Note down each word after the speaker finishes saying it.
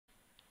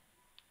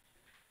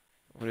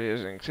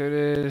Videos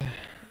included.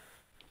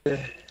 1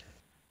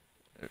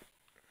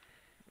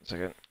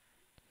 second.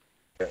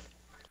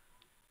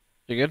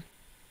 You good?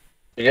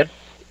 You good?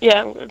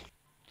 Yeah, I'm good.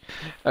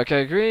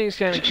 Okay, greetings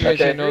gaming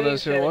community and all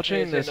those who are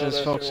watching. This is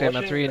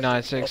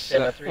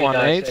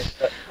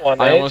FoxGamer39618.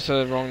 I almost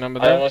said the wrong number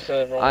there.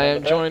 I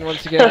am joined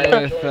once again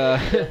with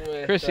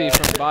Chrissy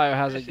from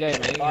Biohazard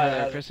Gaming.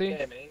 Hello, Chrissy.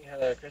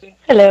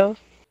 Hello.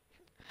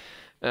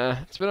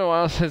 It's been a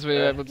while since we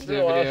were able to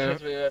do a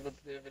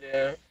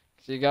video.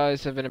 So you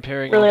guys have been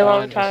appearing Really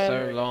online long time.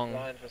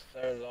 for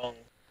so long.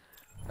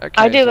 Okay,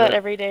 I do that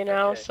every day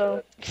now,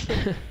 so.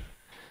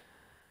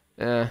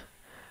 Yeah.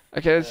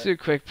 Okay, let's do a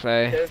quick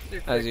play,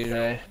 as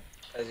usual.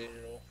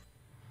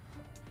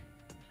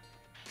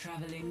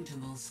 Traveling to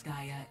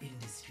Volskaya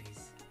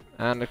Industries.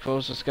 And of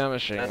course, the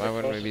skirmishing. Why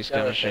wouldn't we be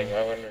skirmishing?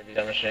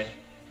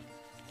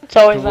 It's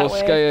always that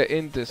way. Volskaya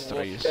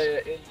Industries.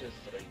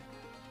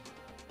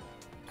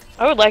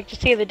 I would like to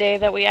see the day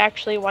that we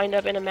actually wind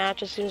up in a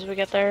match as soon as we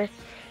get there,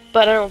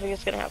 but I don't think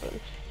it's gonna happen.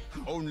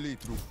 Only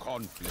through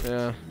conflict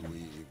Yeah.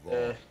 we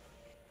evolve.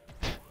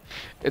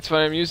 It's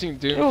funny, I'm using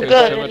Doom Ooh, for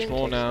good. so much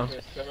more now.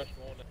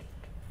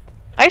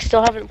 I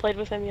still haven't played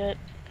with him yet,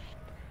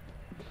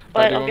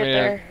 but do you I'll want get me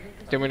there.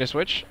 Do you want me to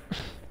switch?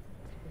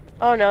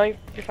 Oh no, you're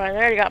fine. I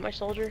already got my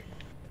soldier.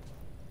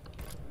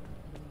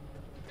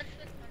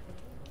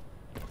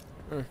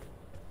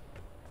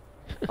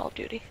 Call of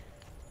Duty.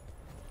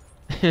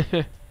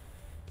 Yeah.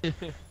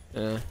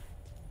 Oh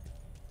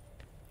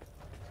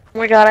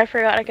my god, I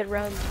forgot I could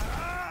run.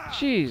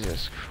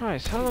 Jesus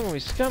Christ, how long are we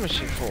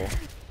skirmishing for?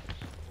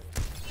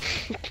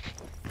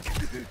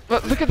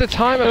 But look at the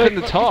time up in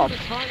the top.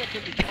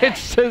 It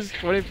says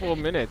 24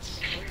 minutes.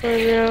 I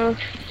know.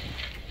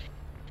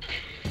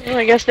 Well,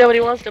 I guess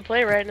nobody wants to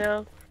play right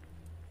now.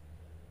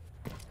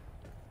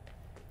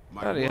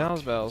 Bloody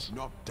hell's bells.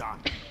 Not done.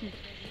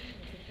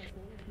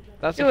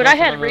 That's the Dude, first I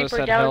had time I've ever Reaper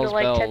said down to hell's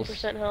like bells.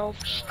 10% health.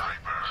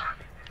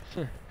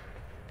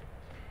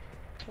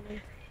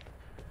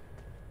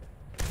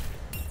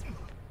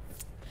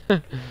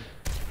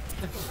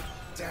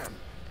 Damn.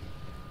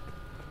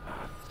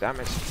 Damn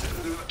it.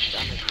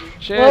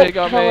 Shit, Well, he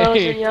got hello,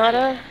 me.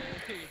 Zenyatta.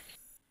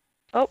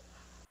 Oh.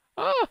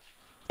 Ah.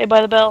 Hey,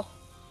 by the bell.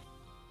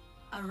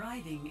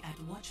 Arriving at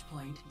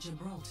Watchpoint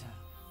Gibraltar.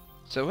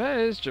 So where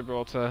is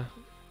Gibraltar?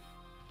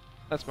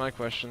 That's my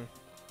question.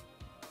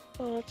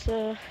 Oh,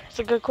 that's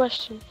a good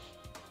question.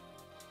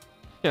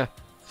 Yeah.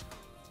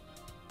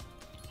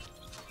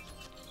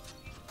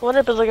 I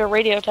wonder if it's like a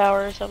radio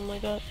tower or something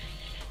like that.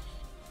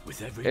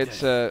 With every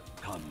It's death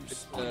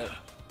comes honor.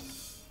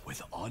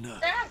 With honor,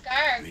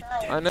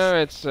 I know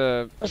it's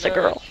It's a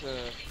girl.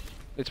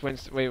 It's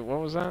Winston. Wait, what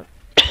was that?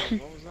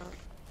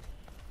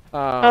 Oh,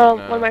 no.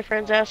 one of my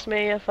friends asked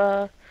me if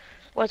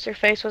what's her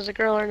face was a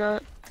girl or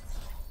not.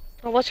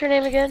 Oh, what's her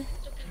name again?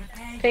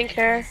 Pink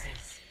hair.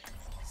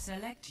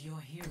 Select your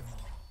hero.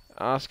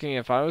 Asking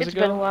if I was It's a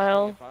girl? been a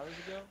while.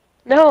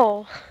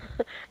 No,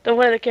 the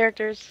one of the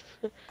characters.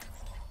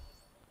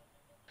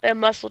 That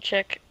muscle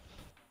chick.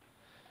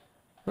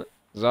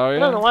 Zarya? I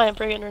don't know why I'm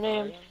forgetting her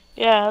name.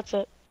 Yeah, that's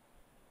it.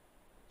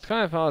 It's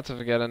kind of hard to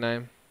forget a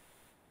name.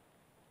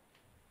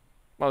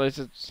 Well, at least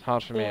it's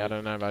hard for me. Yeah. I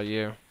don't know about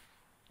you.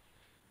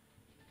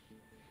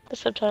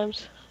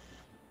 Sometimes.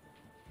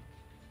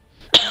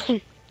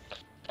 I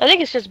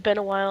think it's just been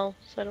a while,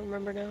 so I don't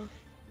remember now.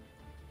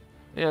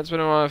 Yeah, it's been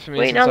a while for me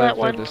Waiting since on I that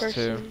played one this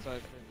too. person.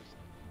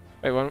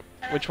 Wait,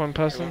 which one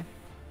person?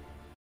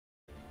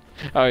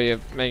 Oh, you're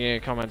making a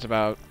comment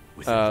about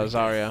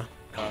Zarya.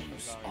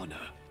 comes honor.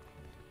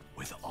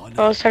 With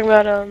honor, I was talking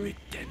about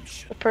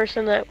redemption. the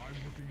person that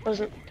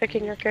wasn't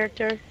picking her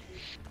character.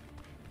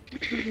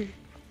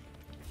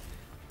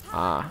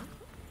 Ah.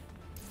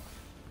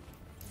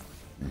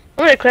 I'm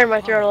gonna clear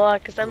my throat a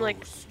lot because I'm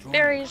like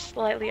very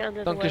slightly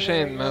under the weather.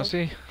 Dankeschön, right now.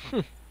 Mercy.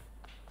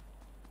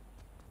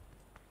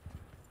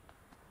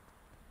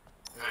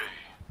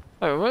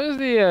 Oh, what does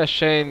the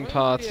Shane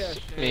part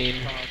mean?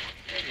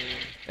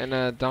 In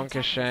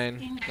Dankeschön.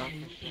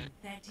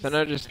 So I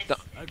know just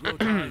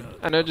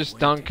I know just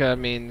Danke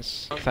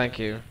means thank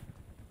you.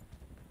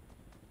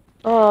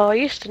 Oh, I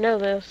used to know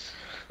this.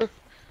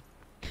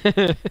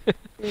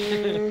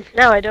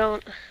 Now I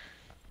don't.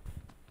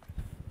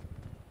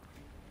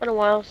 Been a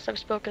while since I've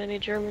spoken any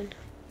German.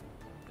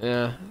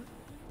 Yeah.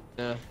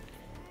 Yeah.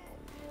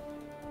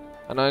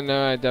 And I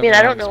know I I definitely mean,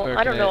 I don't haven't know. spoken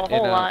I don't know a it in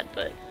whole lot,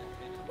 but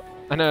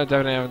I know I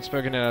definitely haven't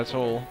spoken it at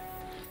all.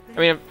 I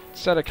mean, I've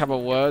said a couple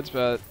of words,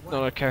 but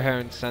not a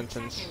coherent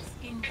sentence.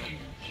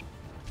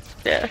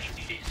 yeah.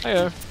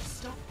 Hiyo.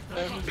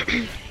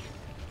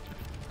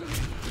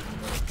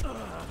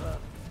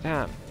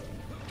 Damn.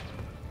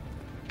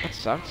 That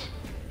sucks.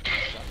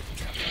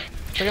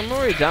 Like, I'm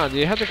already down. Do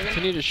you have to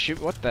continue to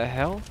shoot? What the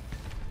hell?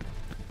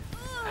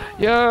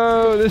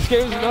 Yo, this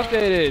game's been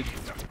updated.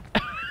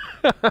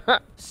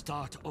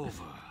 Start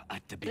over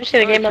at the Did you say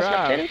the game Holy hasn't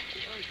crap. updated?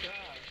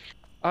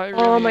 I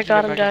really Oh need my to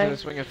god, get I'm back into dying. the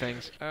swing of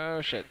things.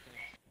 Oh shit.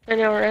 I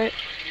know, right?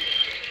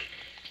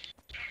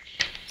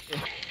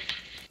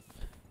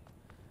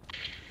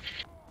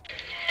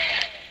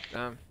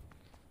 Damn.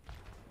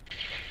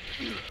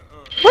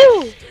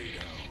 Woo!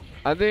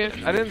 I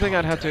didn't think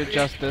I'd have to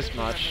adjust this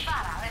much.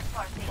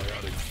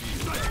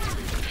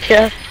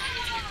 Yeah.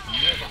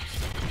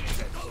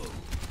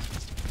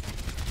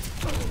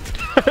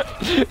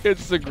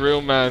 It's the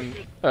Grill Man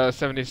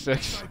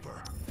 76.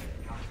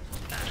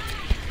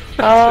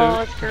 Oh,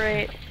 that's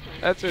great.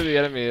 That's who the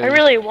enemy is. I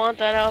really want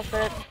that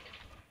outfit.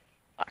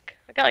 Fuck.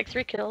 I got like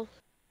 3 kills.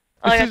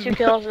 Oh, I got 2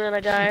 kills and then I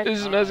died. This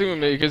is messing with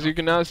me because you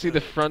can now see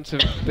the fronts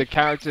of the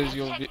characters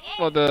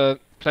or the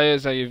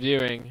players that you're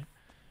viewing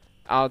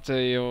after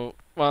your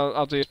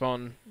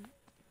spawn.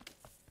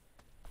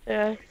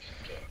 Yeah.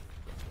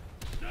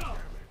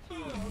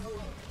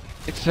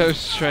 It's so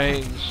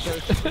strange.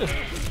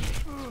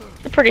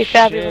 It's a pretty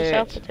fabulous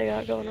outfit they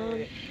got going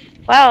on.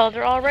 Wow,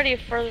 they're already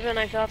further than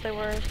I thought they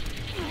were.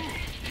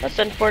 That's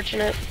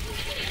unfortunate.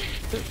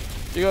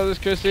 You got this,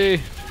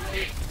 Chrissy.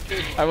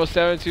 I will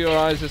stare into your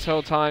eyes this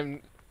whole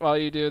time while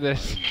you do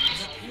this.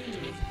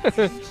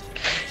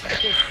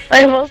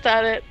 I almost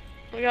had it.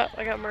 I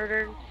got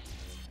murdered.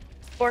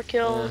 4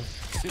 kills.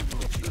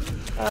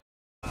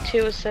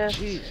 2 assists.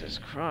 Jesus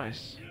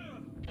Christ.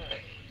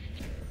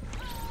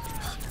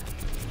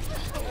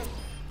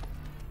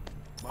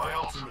 My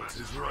ultimate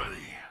is ready.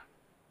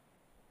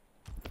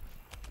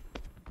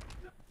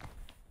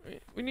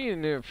 We need a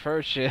new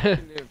approach here.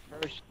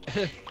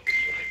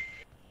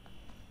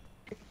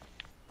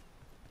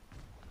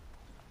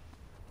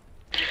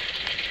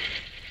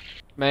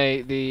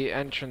 Mate, the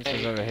entrance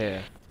is over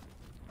here.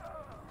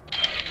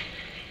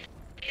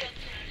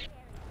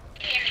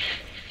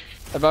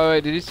 By the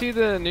way, did you see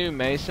the new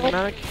May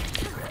cinematic?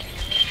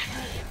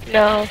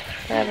 No,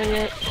 I haven't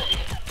yet.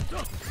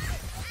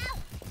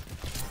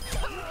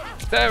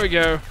 There we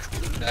go.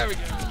 There we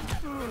go.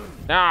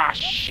 Ah,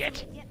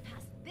 shit.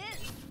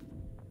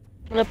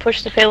 I'm gonna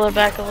push the payload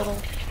back a little.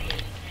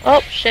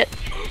 Oh, shit.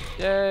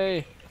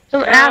 Yay.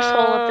 Some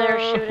asshole up there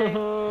shooting.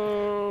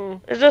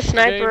 There's a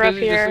sniper up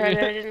here and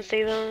I didn't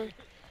see them.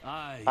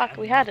 Fuck,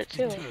 we had it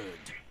too.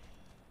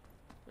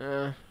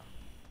 Damn.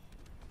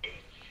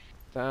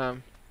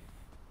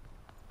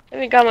 I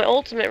haven't got my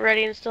ultimate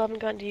ready and still haven't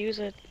gotten to use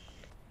it.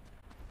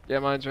 Yeah,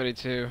 mine's ready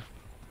too.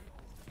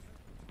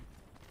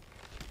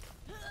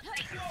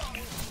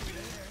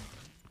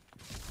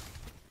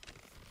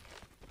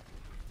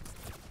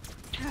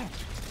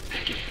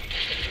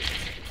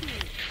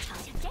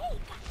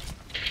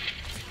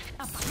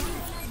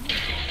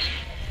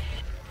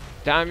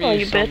 Damn you,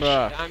 you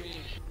Sombra. bitch.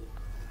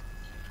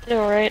 You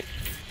know, right?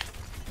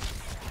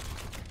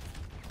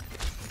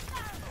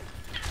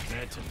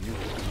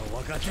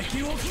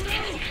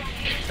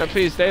 No,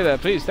 please stay there,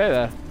 please stay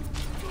there.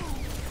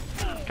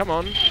 Come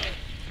on.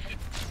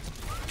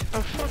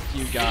 Oh, fuck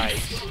you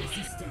guys.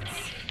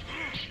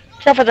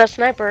 Except for that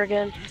sniper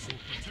again.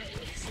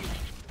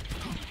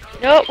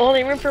 Nope,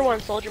 only room for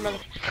 1 soldier, mother.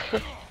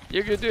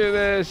 You can do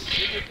this.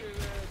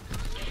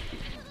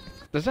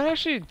 Does that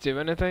actually do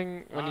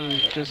anything when you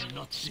just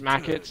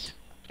smack it?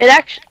 It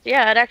actually,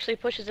 yeah, it actually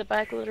pushes it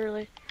back,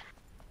 literally.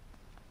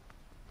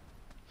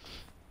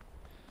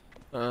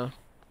 I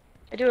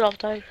do it all the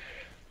time.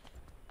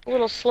 A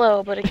little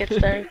slow, but it gets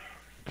there.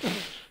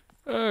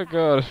 Oh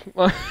god.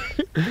 My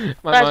Guys,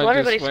 mind while just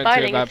everybody's went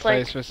fighting, to a bad it's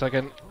place like- for a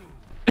second.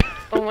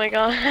 Oh my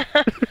god.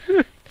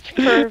 I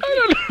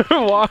don't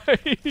know why.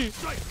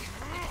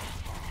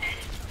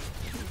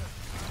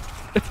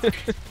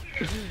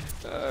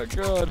 Oh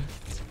god.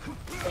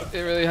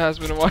 It really has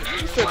been a while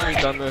since we've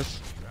done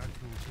this.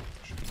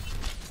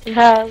 It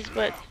has,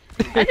 but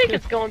I think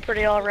it's going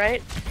pretty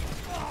alright.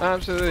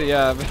 Absolutely,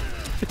 yeah. But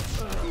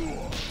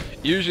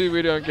usually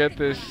we don't get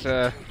this,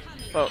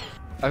 well,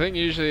 I think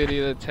usually it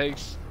either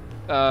takes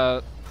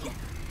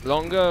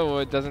longer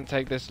or it doesn't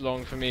take this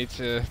long for me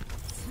to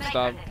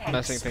start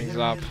messing things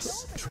up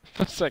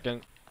for a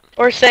second.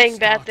 Or saying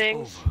bad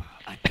things.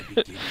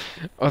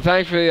 Well,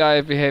 thankfully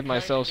I behaved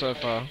myself so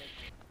far.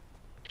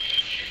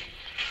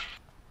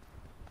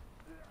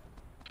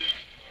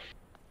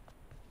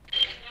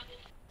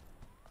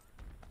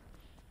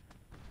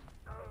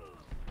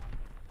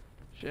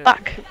 Shit.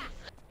 Fuck.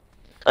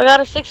 I got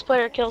a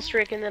 6-player kill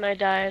streak and then I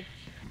died.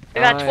 I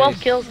got 12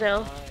 Nice. kills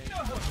now.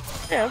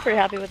 Yeah, I'm pretty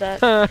happy with that.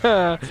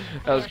 That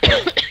was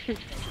cool.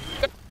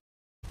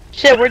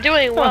 Shit, we're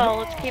doing well.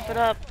 Let's keep it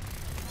up.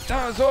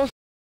 That was awesome.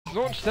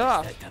 Launched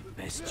up. The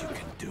best you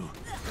can do.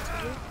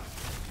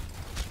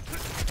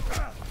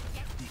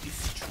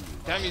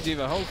 Damn you,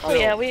 Diva. Hold still. Oh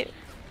yeah, we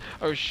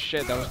Oh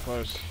shit, that was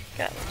close.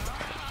 got.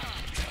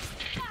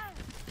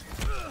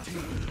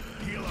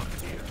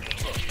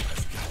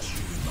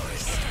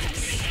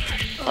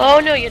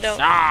 Oh no, you don't.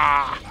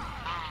 Ah!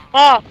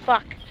 Oh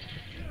fuck.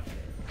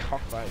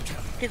 Cockfight.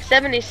 Dude,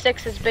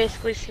 76 is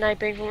basically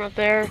sniping from up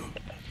there.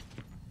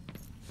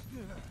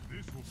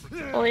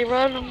 Only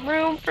run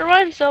room for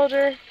 1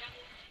 soldier.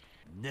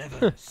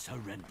 Never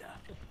surrender.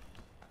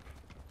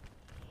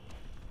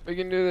 We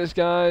can do this,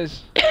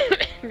 guys.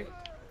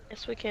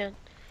 Yes, we can.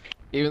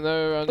 Even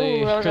though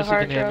only Ooh, that was a Chrissy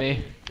hard can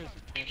hear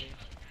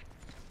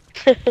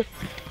drop. me.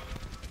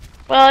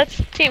 Well,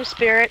 it's team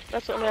spirit.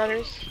 That's what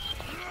matters.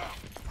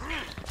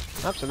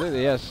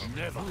 Absolutely, yes.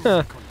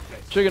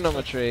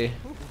 Trigonometry.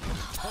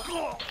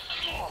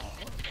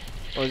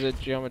 Or is it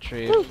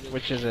geometry?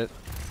 Which is it?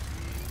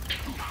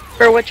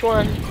 For which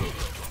one?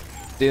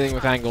 Dealing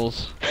with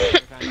angles.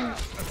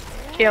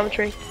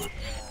 Geometry.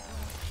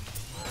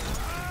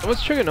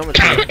 What's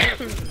trigonometry?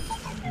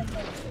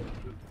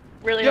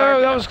 Really Yo,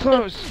 hard. that was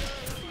close!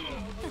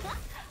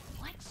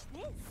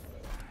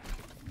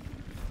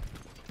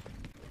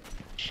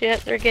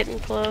 Shit, they're getting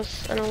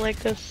close. I don't like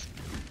this.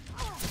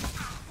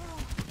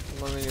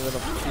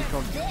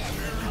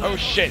 Oh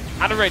shit!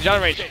 Out of range, out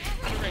of range!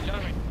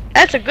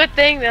 That's a good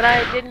thing that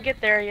I didn't get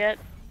there yet.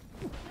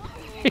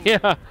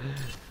 Yeah!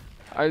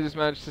 I just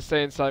managed to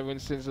stay inside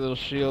Winston's little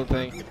shield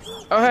thing.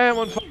 Oh hey, I'm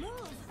on fire!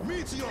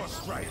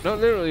 Not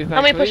literally, thankfully.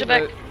 Help me push it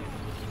back.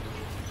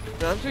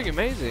 No, I'm doing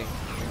amazing.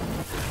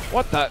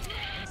 What the?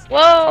 Whoa!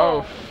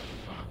 Oh.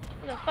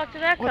 Where the fuck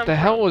did that come What the from?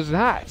 hell was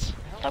that?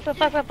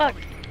 Fuck.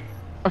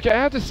 Okay, I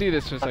have to see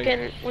this for a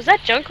second. Was that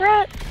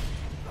Junkrat?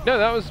 No,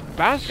 that was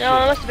Bastion.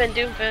 No, it must have been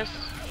Doomfist.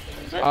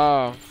 Is it?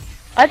 Oh.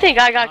 I think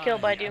I got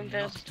killed by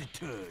Doomfist.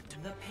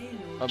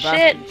 Oh, Shit.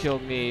 Bastion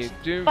killed me.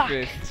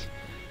 Doomfist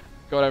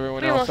got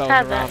everyone We else almost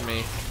that was had around that.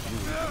 me.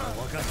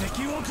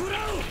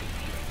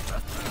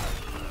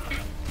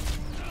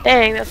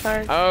 Dang, that's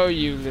hard. Oh,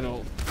 you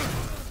little...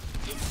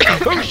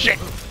 Oh, shit!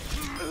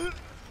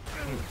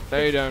 No,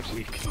 you don't.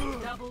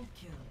 Double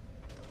kill.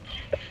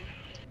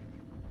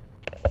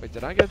 Wait,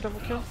 did I get a double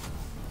kill?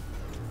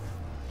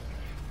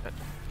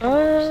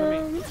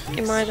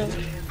 You might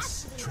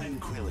have.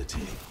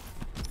 Tranquility.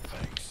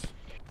 Thanks.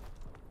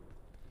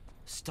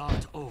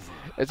 Start over.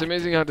 It's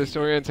amazing how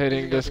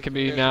disorientating this can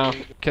be now,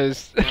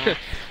 because I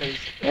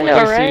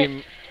know,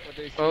 right?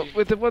 well,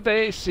 with what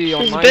they see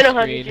on It's my been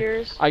 100 screen,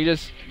 years. I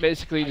just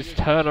basically just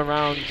turn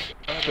around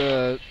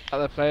the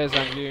other players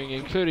I'm viewing,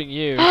 including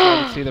you, so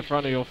I can see the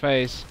front of your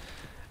face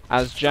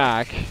as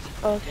Jack.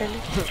 Oh, okay.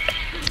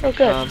 Oh,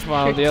 good.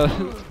 While the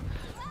other,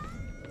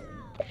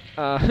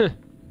 kind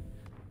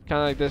of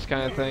like this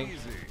kind of thing.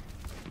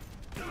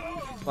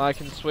 Well, I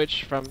can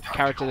switch from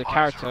character to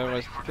character, or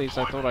at least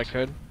I thought I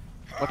could.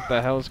 What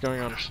the hell is going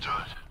on?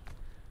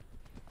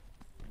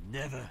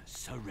 Never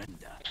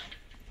surrender.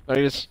 I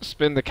just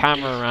spin the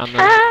camera around them.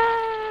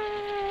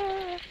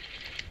 Ah!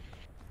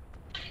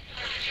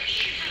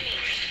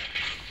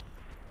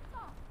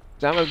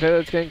 Damn it, Bill,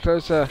 it's getting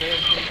closer.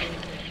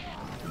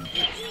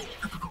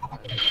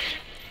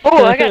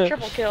 Oh, I got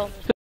triple kill.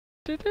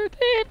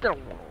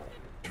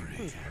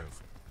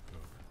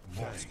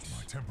 Lost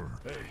my temper.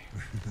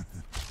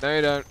 No,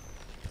 you don't.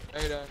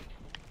 No, you don't.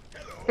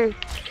 Hmm.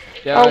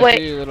 Yeah, Oh, I wait.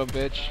 see you, little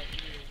bitch.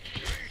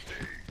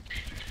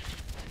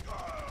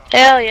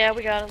 Hell yeah,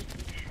 we got him.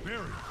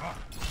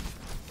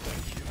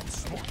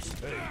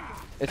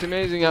 It's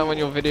amazing how when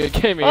you're video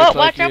gaming, Oh, it's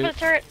like watch out you... for the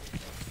turret.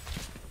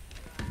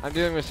 I'm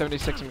dealing with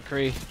 76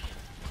 McCree.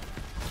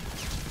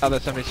 Other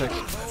 76.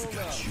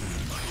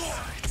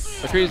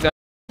 McCree's down.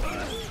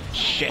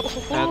 Shit,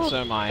 and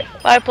so am I.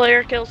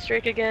 5-player kill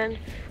streak again.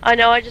 I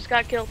know, I just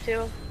got killed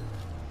too.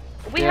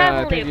 We Yeah, I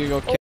have think you only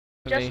got killed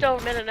for just me.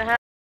 over a minute and a half.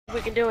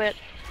 We can do it.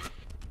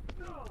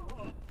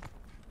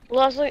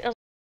 Leslie,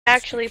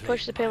 actually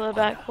push the payload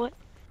back. What?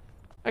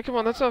 Hey, come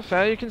on, that's not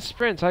fair. You can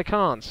sprint, I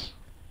can't.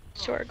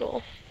 It's our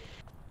goal.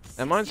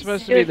 Am I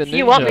supposed to be the ninja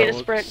You want me to or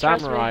sprint,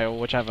 trust me. samurai or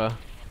whichever?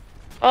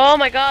 Oh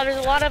my god, there's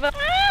a lot of them.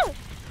 Ah!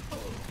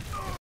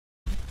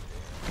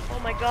 Oh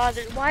my god,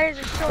 why is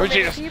there so Oh, many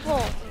Jesus.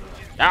 people?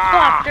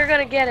 Ah! Fuck, they're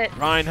gonna get it.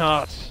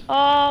 Reinhardt.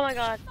 Oh my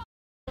god.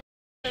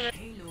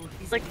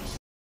 Like,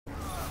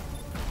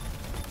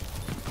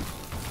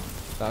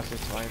 That's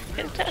his fine.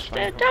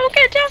 contested. Don't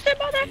get tested,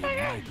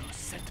 motherfucker!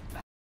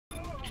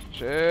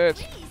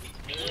 Shit.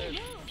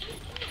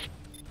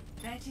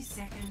 30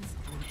 seconds.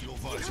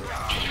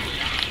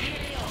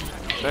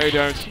 No, you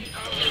don't.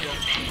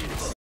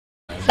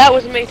 That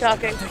was me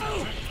talking.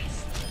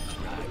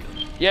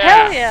 Yeah!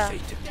 Hell yeah!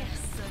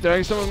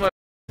 Doing some of my...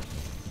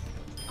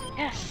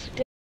 Yes.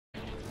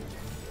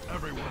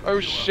 Oh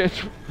shit.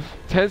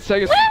 10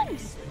 seconds. Woo!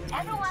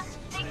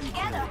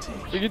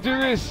 We can do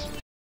this!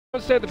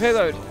 Let's save the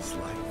payload.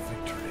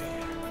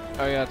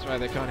 Oh yeah, that's right,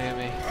 they can't hear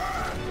me.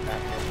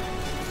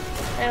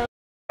 Hell.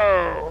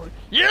 Oh!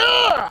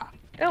 Yeah!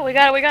 Oh, we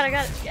got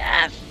it.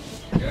 Yes!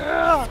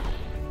 Yeah!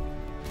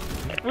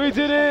 We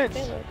did it!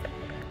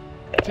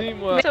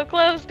 Teamwork. So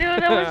close, dude.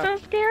 That was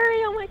so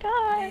scary. Oh my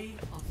god. Play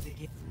of the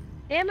game.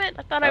 Damn it.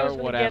 I thought I was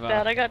gonna whatever. get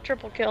that. I got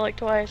triple kill like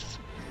twice.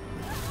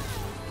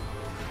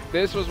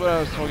 This was what I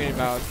was talking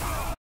about.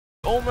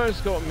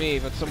 Almost got me,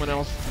 but someone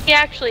else... He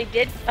actually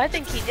did. I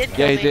think he did kill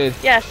Yeah, he me. did.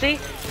 Yeah, see?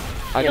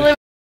 I, You just,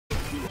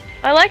 live-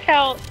 I like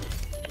how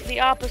the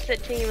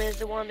opposite team is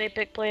the one they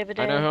pick play of the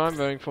day. I know who I'm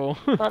voting for.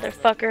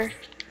 Motherfucker.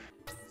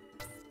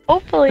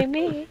 Hopefully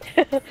me.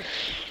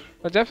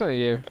 Well,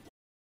 definitely you.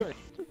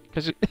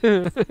 Cause you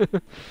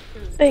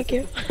Thank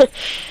you.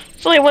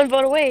 It's only one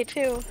vote away,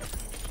 too.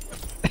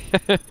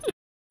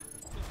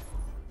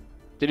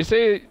 Did you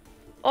say...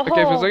 Oh.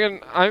 Okay, for a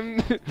second,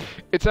 I'm...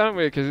 It sounded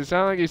weird, because it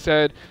sounded like you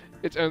said,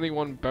 it's only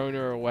one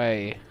boner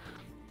away.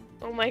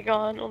 Oh my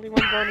god, only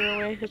one boner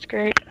away. That's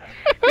great.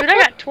 Dude, I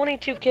got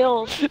 22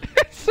 kills.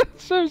 It's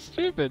so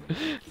stupid.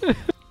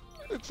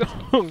 It's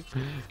so...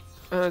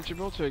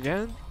 Gibraltar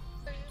again?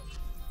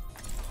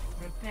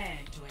 Prepare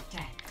to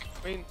attack.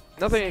 I mean,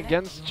 nothing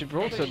against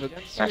Gibraltar, but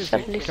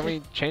seriously, can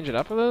we change it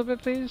up a little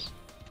bit, please?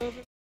 I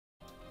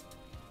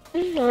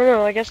don't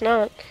know, I guess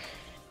not.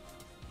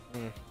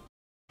 And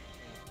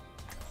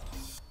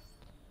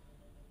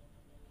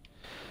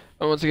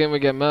once again, we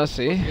get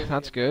Mercy.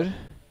 That's good.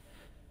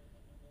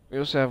 We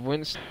also have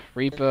Winston,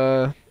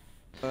 Reaper,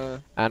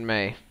 and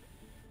May.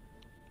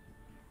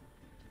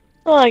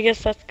 Well, I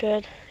guess that's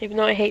good, even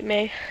though I hate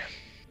May.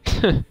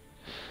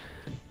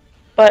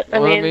 But, I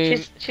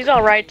mean, she's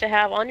alright to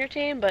have on your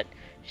team, but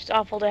she's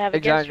awful to have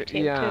against your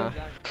team, too.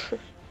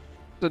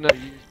 So no,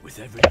 With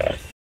every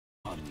breath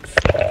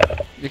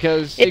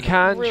because It's you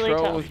can really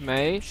troll tough. with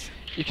May.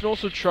 You can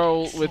also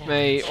troll with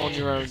May on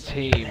your own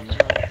team,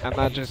 and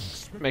that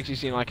just makes you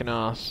seem like an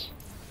ass.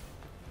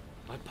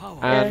 my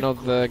power. And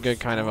not the good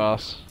kind of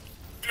ass.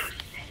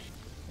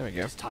 There we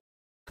go.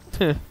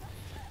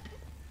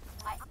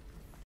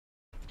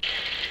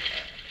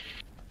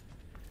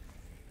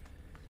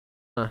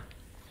 Huh.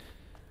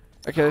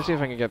 Okay, let's see if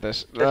I can get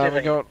this. We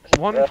got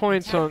 1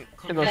 point on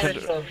in those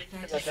 30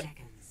 seconds.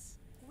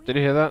 Did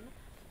you hear that?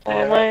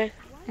 Oh,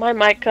 my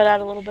mic cut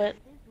out a little bit.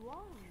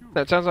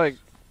 That sounds like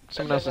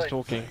someone else is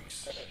talking.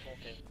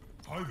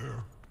 Hi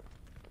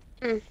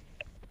there.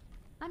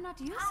 I'm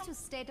not used to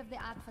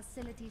state-of-the-art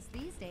facilities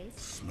these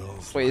days.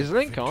 Wait, is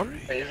Link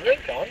on?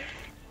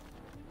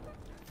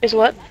 Is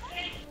what?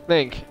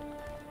 Link.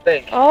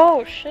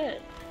 Oh, shit.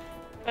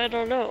 I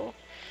don't know.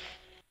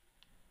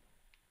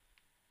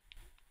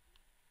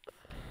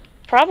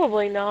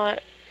 Probably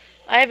not.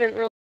 I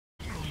haven't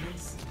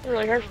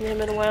really heard from him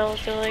in a while, I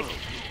feel like.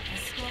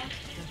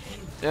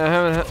 Yeah, I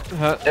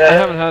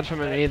haven't heard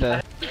from him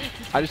either.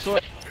 I just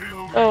thought.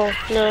 Oh,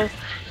 no.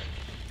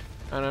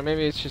 I don't know,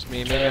 maybe it's just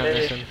me, maybe I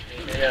miss him.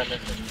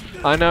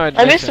 I know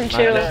I miss him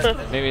too.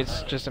 Maybe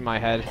it's just in my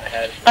head.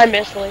 I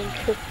miss Link.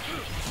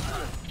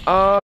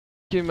 Oh,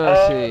 thank you,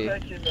 Mercy.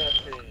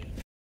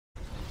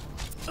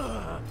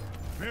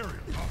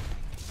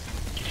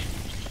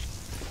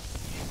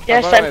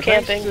 Yes, by the I'm way,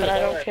 camping, but I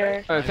don't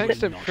care. Oh, thanks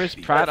to Chris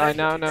Pratt, I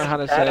now know how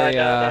to say,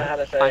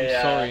 I'm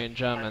sorry in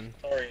German.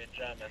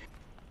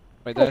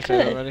 Wait, did I say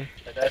that already?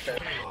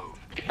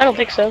 I don't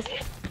think so.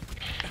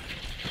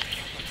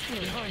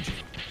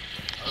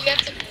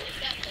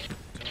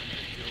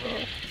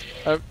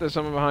 Oh, there's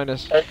someone behind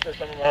us.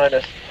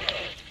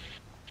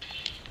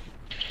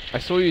 I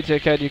saw you,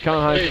 dickhead, you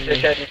can't hide from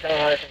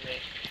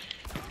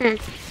me.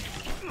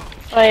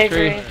 I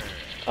agree.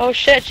 Oh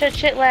shit,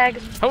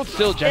 lag. Hold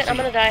still, Jesse. Shit, I'm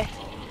gonna die.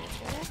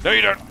 No,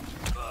 you don't.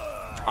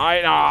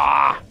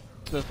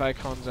 The fake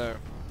Hanzo.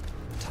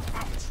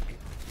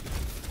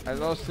 I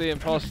lost the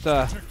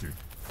imposter.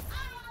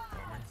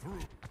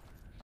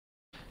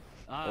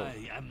 I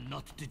am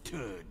not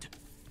deterred.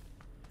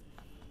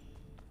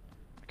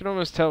 I can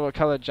almost tell what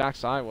color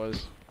Jack's eye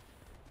was.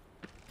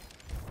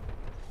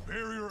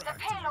 Barrier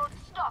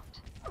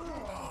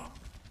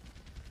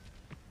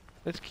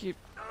Let's keep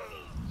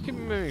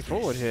moving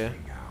forward here.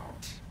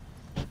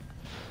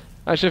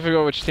 I should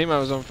forgot which team I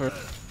was on for.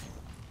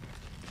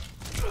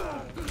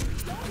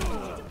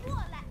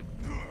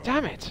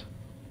 Damn it!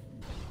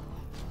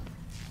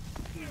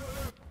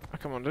 Oh,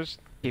 come on, just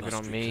keep it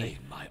on me. Reclaim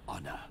my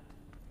honor.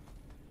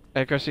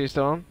 Hey, Chris, are you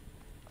still on?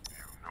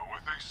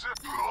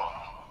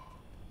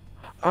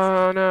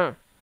 Oh no!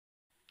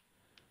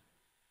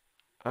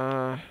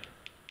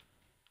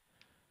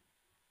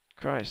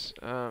 Christ,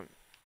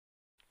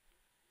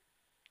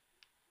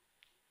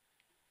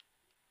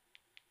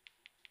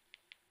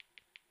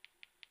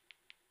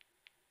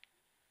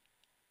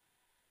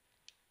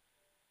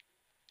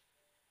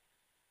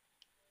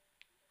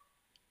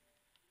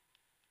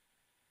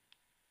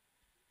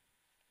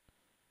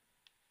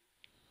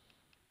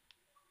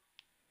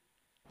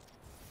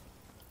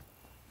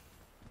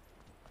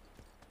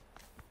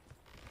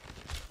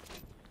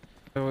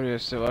 what are you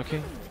still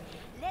working?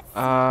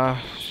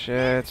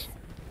 Shit.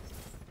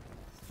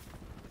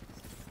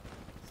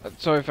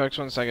 Sorry folks,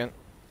 1 second.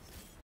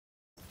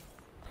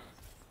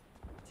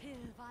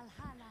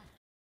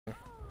 Can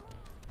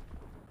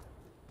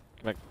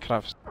I cut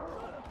off?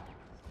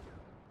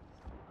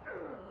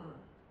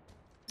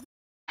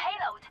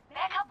 Payload,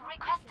 backup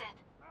requested.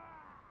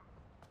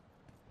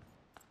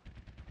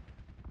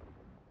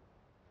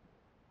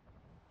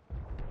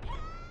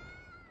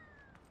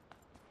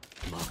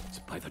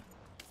 Blocked by the...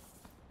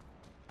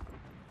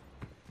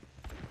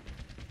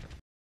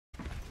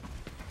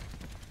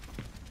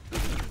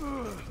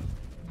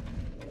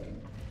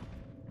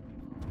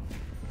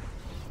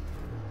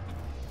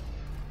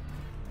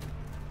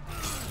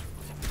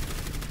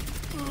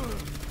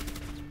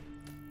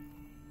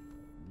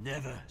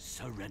 Never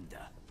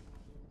surrender.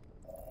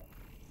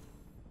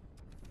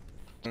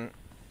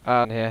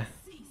 Here.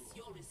 Cease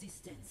your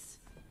resistance.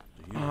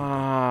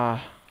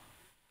 Ah.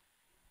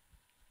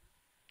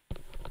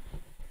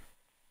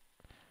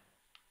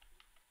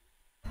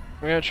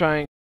 I'm gonna try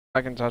and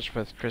Back in touch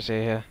with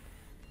Chrissy here.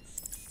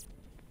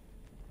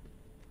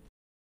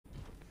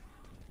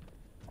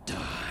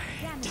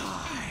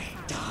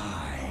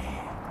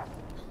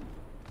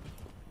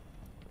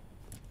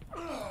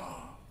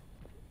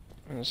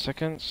 In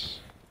seconds.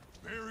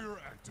 Barrier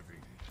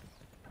activated.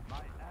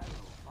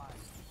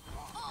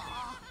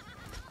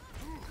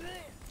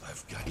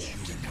 I've got you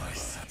in my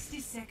sights. 60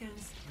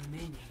 seconds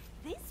remaining.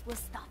 This will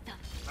stop them.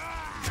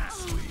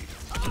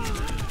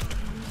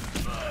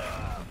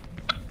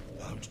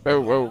 Oh,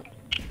 whoa.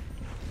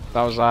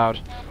 That was loud.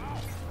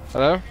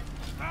 Hello?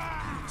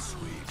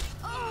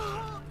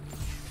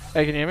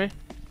 Hey, can you hear me?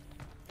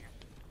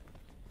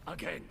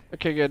 Again.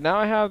 Okay, good. Now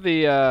I have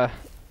the,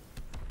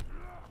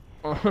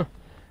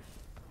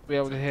 be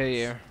able to hear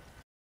you.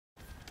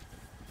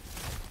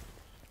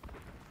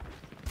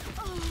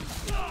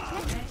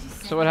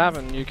 So what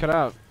happened? You cut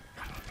out.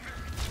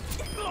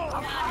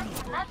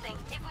 Nothing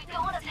if we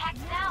don't attack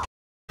now.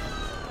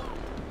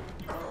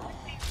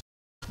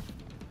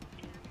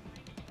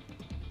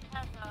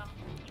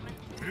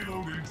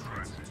 Payload in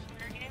transit.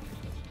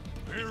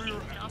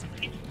 Barrier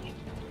activated.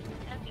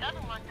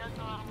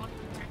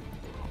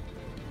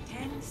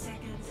 10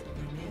 seconds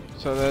remaining.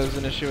 So there's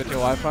an issue with your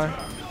Wi-Fi? The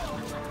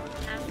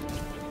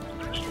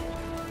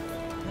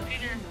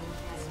payload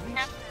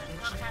has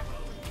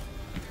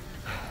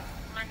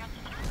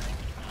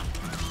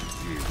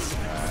reached the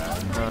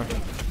checkpoint.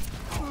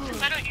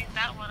 If I don't use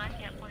that one, I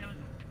can't play with,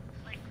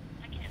 like,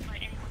 I can't play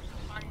anyone so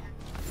far.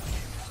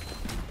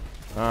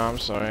 Oh, I'm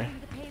sorry.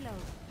 The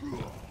payload.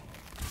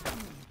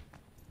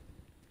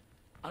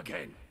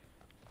 Again.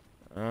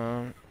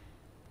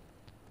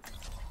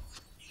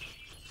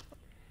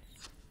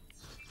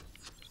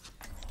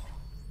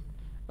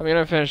 I'm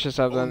gonna finish this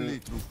up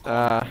then.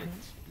 Then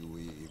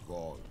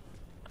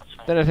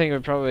I think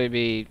we'd probably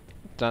be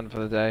done for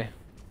the day.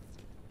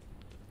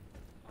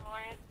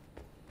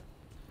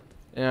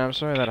 Yeah, I'm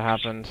sorry that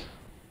happened.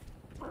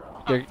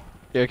 You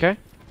okay?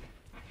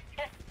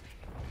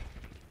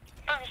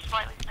 I'm just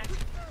slightly sick.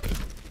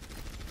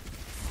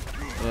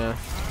 Yeah.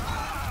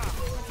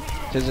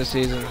 'Tis the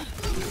season.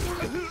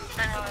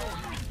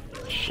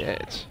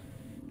 Shit.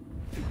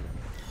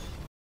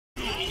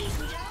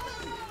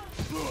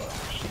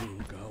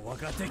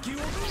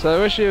 So I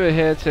wish you were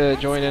here to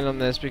join in on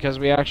this because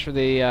we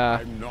actually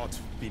I'm not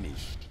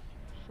finished.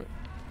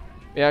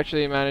 we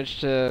actually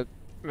managed to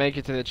make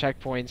it to the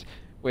checkpoint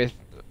with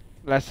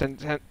less than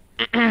 10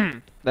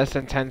 less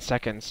than 10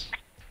 seconds.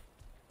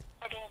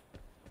 Okay.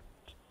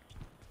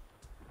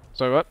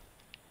 So what?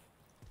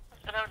 I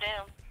said, oh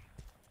damn.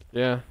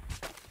 Yeah.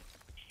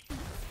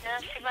 Yeah,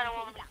 it's too bad I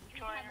won't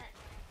join.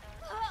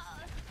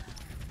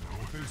 Know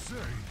what they say.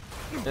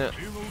 Yeah.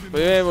 Payload in We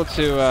were able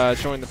to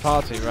join the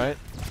party, right?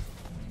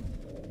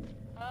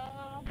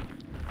 Well,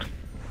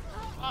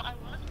 I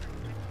was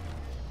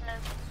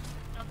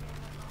I'm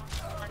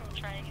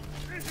trying again.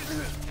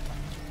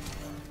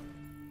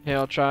 Here,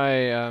 I'll try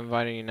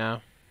inviting you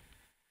now.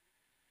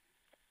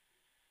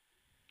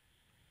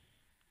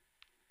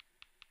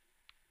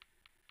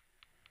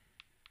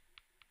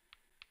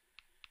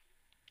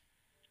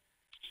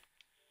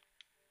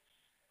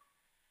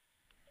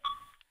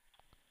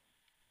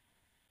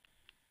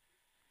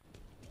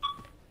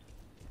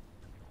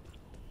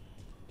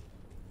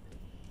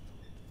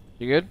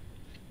 You good?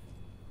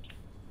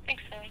 I think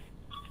so.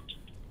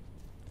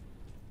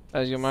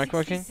 Is your mic 60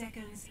 working?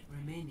 seconds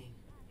remaining.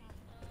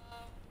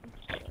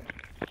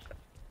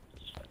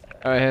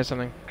 Oh, I hear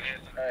something.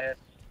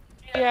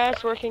 Yeah,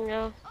 it's working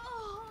now.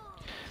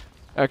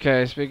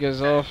 Okay,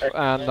 speakers off,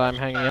 and I'm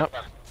hanging up.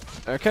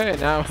 Okay,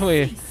 now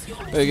we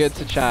get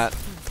to chat.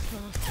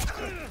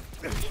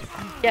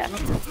 Yeah.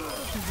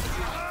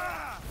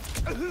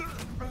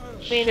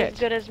 I mean, as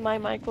good as my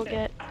mic will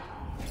get.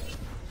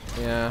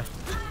 Yeah.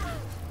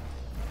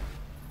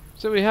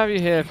 So we have you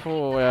here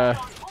for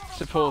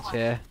support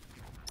here,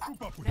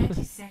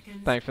 30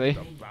 seconds. thankfully.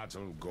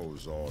 Battle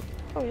goes on.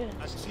 Oh yeah.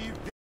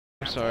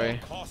 I'm sorry.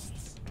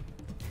 Costs.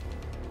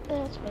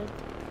 Oh, that's fine.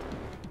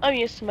 I'm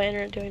used to my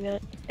internet doing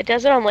that. It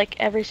does it on like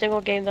every single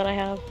game that I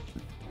have.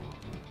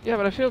 Yeah,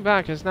 but I feel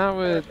bad because now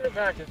we're.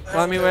 Well,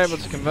 I mean, we're able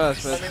to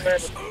converse, but.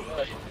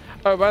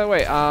 Oh, by the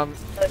way,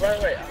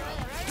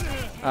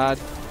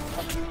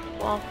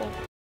 Awful.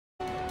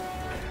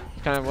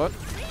 kind of what?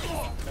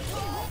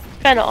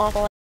 Kind of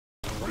awful.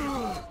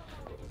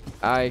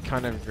 I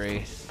kind of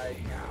agree.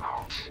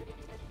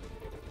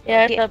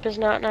 Yeah, setup is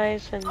not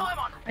nice, and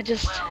I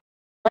just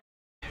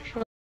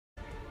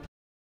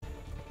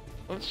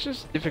Well, it's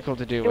just difficult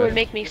to do it would with.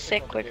 make me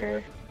sick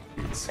quicker.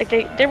 Like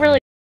they really,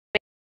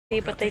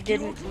 but they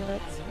didn't.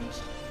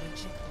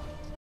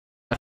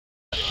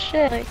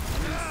 Shit. Like,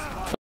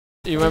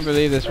 You won't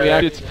believe this. We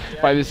actually,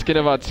 by the skin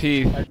of our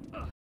teeth,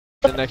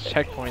 the next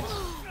checkpoint.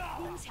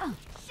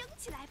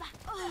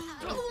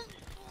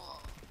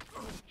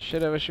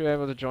 Shit, I wish you were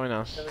able to join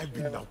us. I've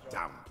been knocked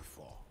down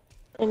before.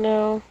 I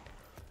know.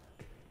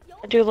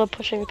 I do love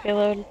pushing the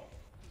payload.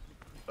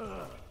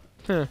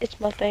 Huh. It's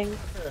my thing.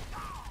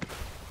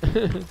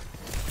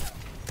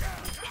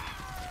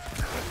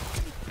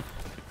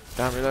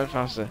 Damn, reload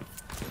faster.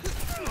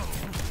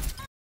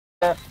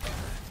 起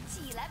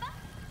来吧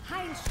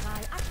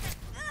，Heilstrahl aktiviert.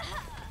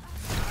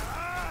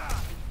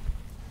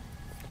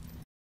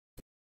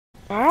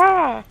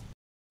 Ah!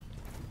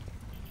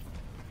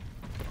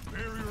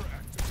 Barrier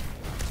active.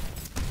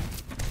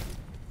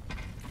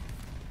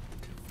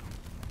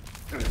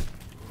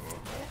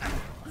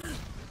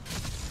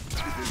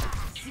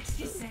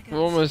 60 seconds. We're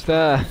almost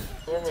there.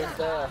 Oh,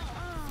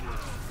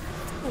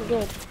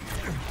 good.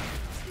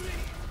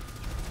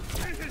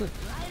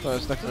 Oh, I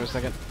was stuck for a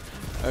second.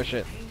 Oh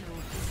shit.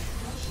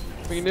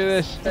 We can do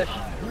this. Within the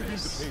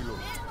payload,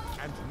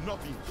 and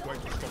nothing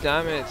quite to stop.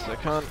 Damn it, I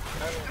can't.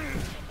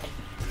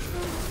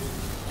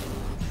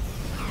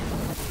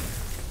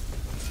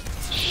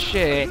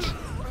 Shit.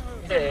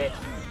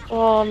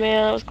 Oh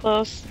man, that was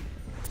close.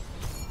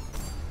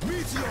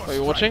 Are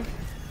you watching?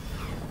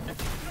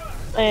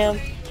 I am.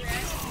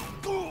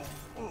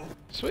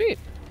 Sweet.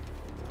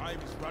 Time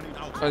is running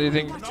out. Oh, do you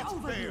think,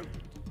 Not fair.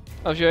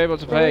 if you're able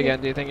to play again,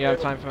 do you think you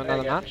have time for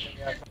another match?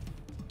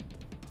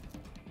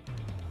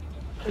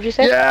 What'd you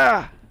say?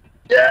 Yeah!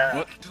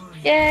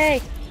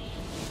 Yay!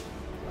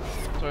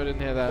 Sorry, I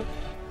didn't hear that.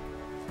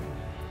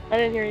 I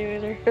didn't hear you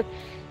either.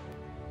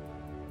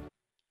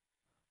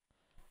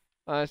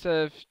 I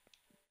said if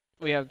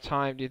we have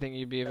time, do you think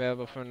you'd be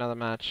available for another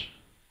match?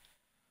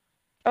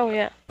 Oh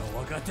yeah.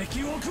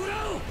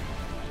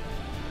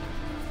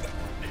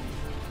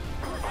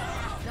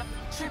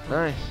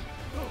 Nice.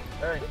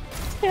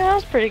 Yeah, that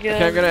was pretty good.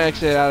 Okay, I'm gonna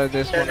exit out of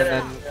this one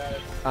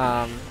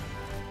and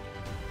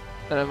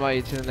then invite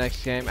you to the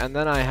next game, and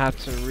then I have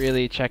to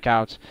really check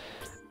out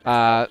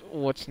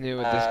what's new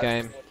with this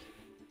game.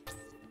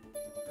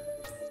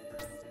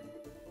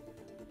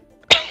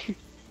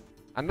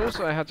 And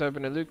also I had to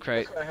open a loot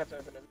crate.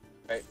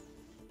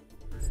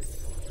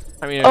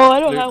 I mean, Oh, I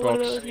don't loot have one of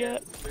box. those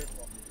yet.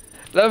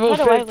 Level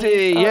How do I 50,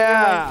 leave? Oh,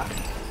 yeah!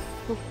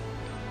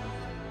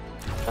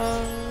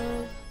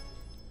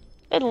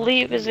 And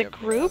leave is a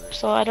group,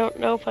 so I don't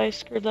know if I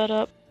screwed that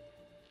up.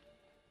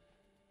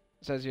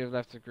 It says you have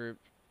left the group.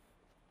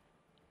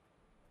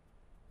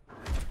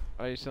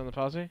 Are you still in the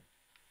party?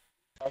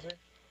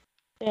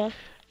 Yeah.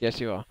 Yes,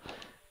 you are.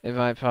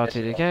 Invite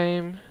party to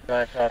game.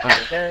 There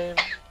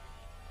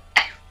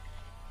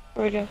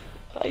we go.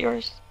 Got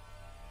yours.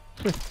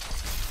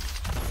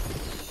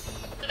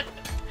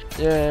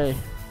 Yay!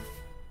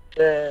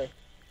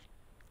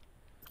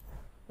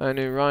 A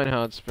new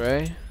Reinhardt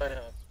spray.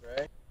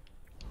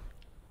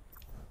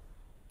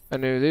 A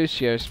new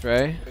Lucio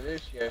spray.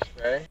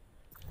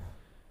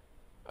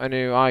 A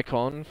new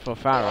icon for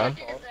Farah.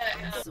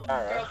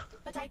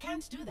 But I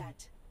can't do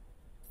that.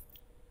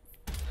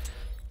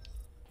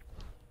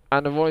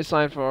 And a voice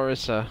line for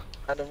Orisa.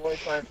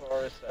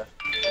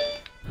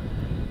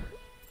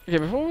 Okay,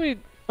 before we...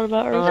 What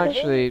about Well, Urza?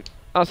 actually,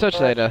 I'll search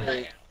later.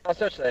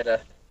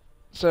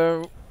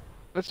 So,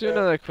 let's do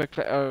another quick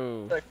play.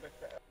 Oh.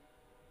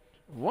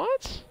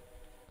 What?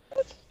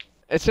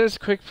 It says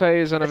quick play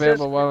is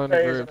unavailable while in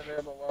the group.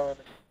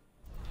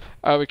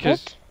 Oh,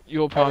 because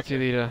you're party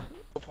leader.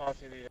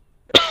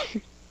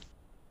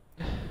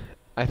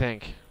 I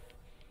think.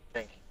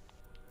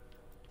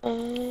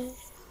 Oh,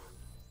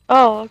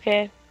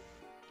 okay.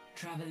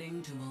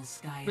 Traveling to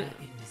Volskaya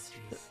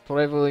Industries.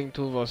 Traveling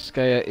to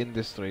Voskaya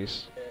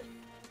Industries.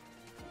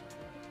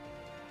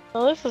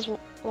 Well, this is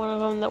one of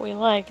them that we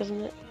like,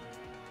 isn't it?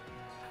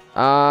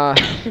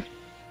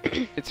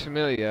 It's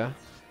familiar.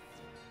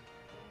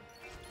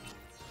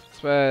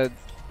 It's where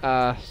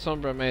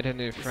Sombra made a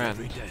new With friend.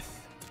 every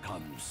death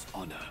comes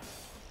honor.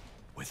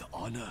 With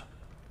honor,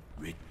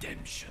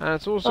 redemption. And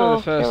it's also Oh,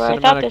 the first you're right.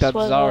 I thought cinematic this that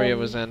was, Zarya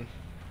was in.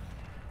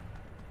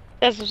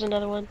 This was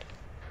another one.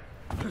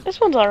 This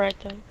one's alright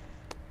though.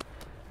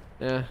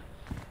 Yeah.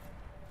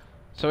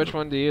 So which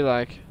one do you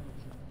like?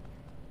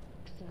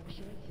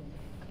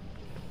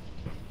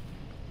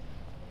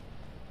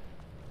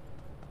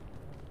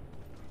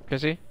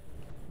 Chrissy?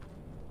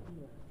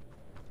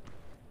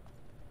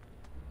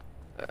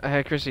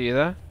 Hey Chrissy, you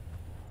there?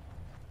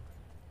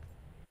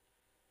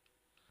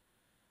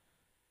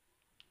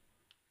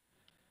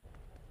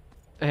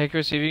 Hey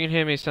Chrissy, if you can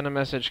hear me, send a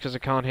message because I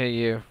can't hear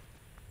you.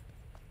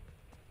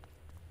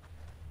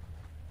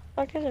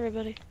 Fuck is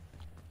everybody?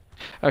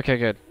 Okay,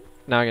 good.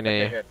 Now I can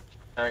hear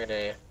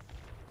you.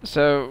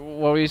 So,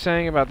 what were you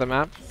saying about the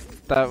map?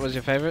 That was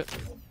your favorite?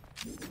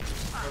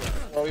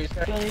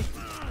 Everybody.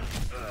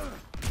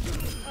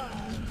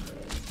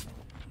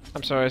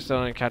 I'm sorry, I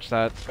still didn't catch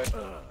that.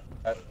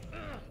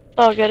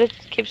 Oh, good. It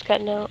keeps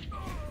cutting out.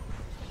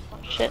 Oh,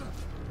 shit.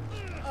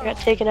 I got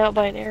taken out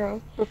by an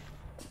arrow.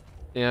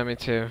 Yeah, me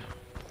too.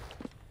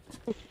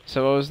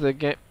 So what was the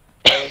game?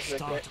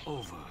 Start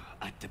over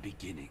at the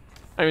beginning.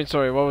 I mean,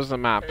 sorry, what was the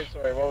map?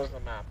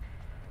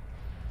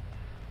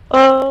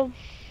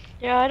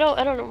 Yeah, I don't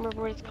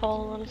remember what it's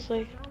called,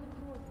 honestly.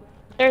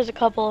 There's a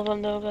couple of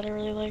them though that I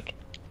really like.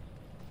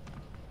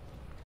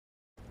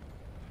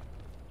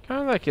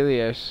 Kind of like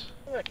Ilios.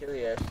 Which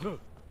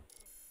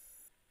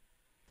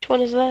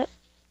one is that?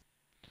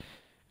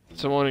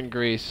 It's the one in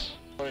Greece.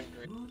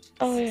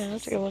 Oh yeah,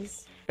 that's a good one.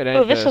 It Oh,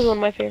 ain't this is this. one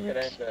of my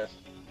favorites.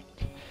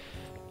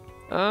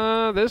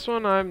 This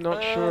one I'm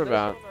not sure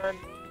about.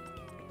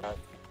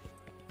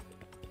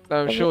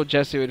 I'm sure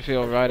Jesse would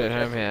feel right at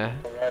home here.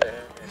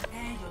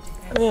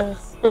 Yeah.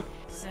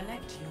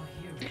 Select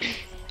your hero.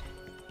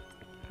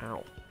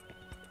 Ow.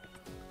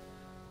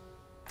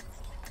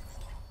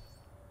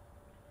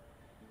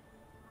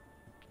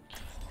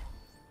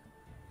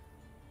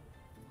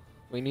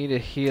 We need a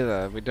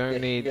healer. We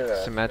don't need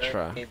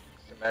Symmetra.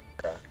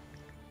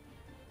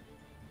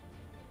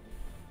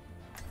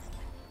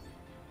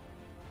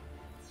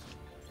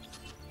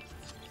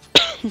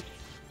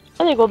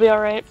 I think we'll be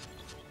alright.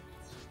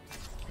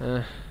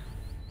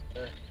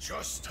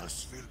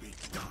 Justice will be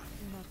done.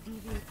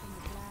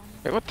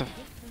 Wait, what the?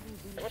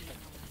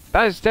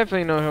 That is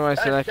definitely not who I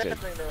selected.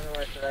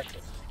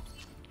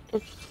 I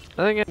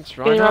think it's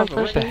Reinhardt, but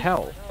what the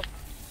hell?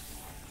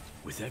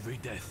 With every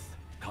death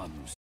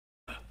comes,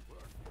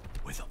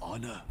 with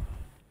honor,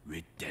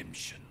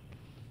 redemption.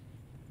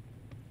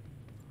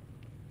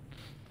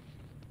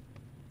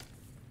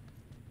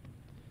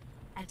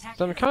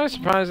 So I'm kind of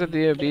surprised that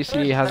the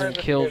obesity hasn't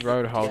killed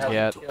Roadhog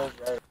yet.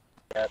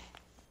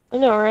 I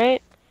know,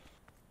 right?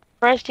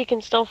 Surprised he can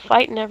still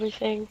fight and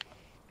everything.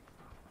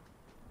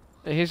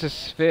 He's a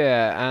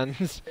sphere, and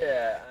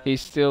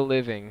he's still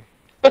living.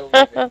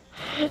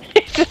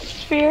 He's a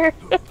sphere.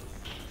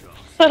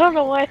 I don't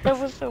know why that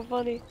was so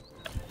funny.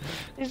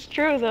 It's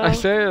true though. I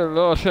say it a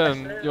lot,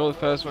 and you're the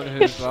first one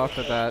who's laughed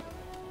at that.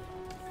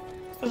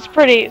 It's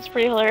pretty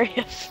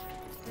hilarious.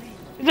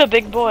 He's a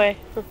big boy.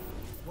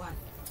 One.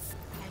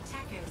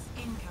 Attackers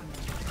incoming.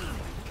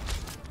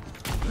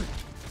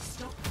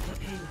 Stop the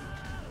payload.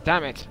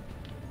 Damn it!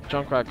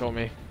 Junkrat got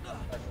me.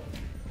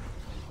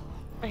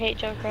 I hate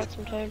Junkrat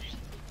sometimes.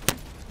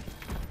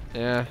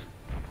 Yeah.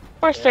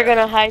 Of course they're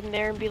gonna hide in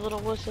there and be little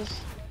wusses.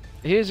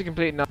 He is a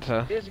complete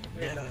nutter.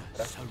 Never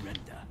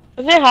surrender.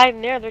 If they hide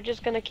in there, they're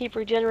just gonna keep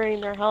regenerating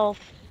their health.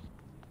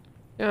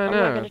 Yeah, I I'm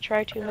not know. gonna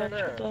try too much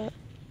with that.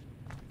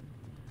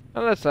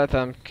 Well, let's let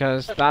them,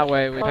 because that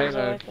way we Bonzo, I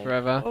payload think.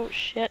 forever. Oh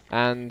shit.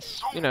 And,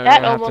 you know, we That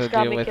don't have almost to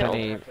got deal me with killed.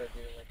 any...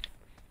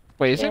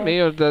 Wait, is Yeah. it me,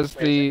 or does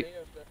the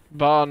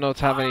bar not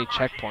have any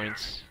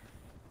checkpoints?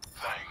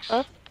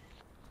 Huh?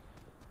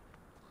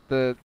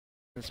 The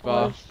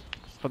bar Was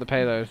for the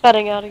payload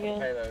cutting out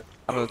again. up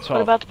at the top.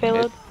 What about the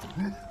payload?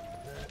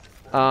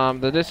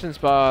 The distance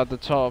bar at the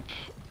top,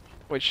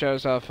 which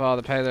shows how far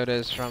the payload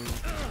is from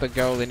the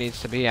goal it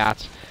needs to be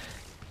at,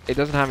 it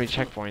doesn't have any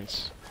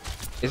checkpoints.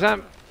 Is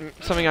that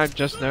something I've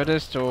just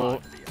noticed,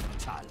 or,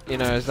 you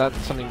know, is that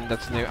something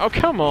that's new? Oh,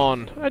 come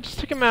on! I just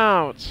took him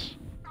out!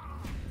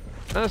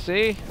 Oh,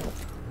 see?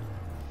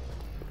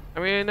 I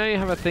mean, I know you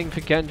have a thing for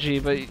Genji,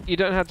 but you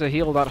don't have to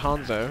heal that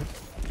Hanzo.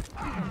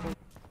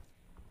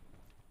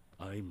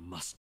 I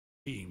must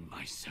redeem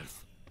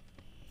myself.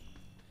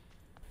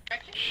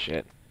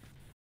 Shit.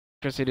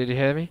 Chrissy, did you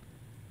hear me?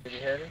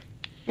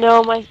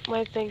 No, my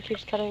thing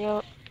keeps cutting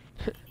out.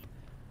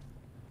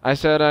 I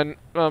said,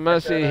 well,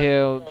 Mercy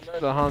healed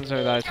the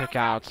Hanzo that I took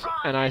out,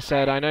 and I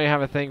said, I know you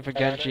have a thing for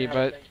Genji,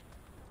 but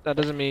that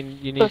doesn't mean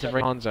you need to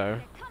bring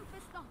Hanzo.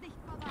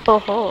 Ho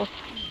ho.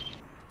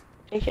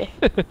 Okay.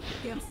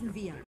 Dürfen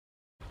wir.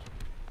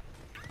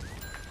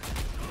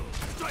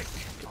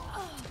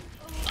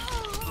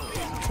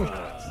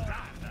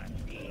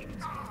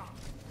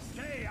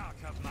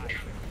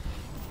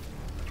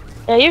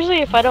 Yeah, usually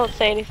if I don't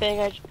say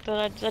anything,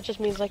 that just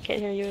means I can't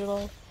hear you at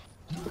all.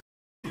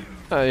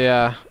 Oh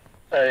yeah.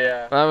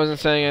 I wasn't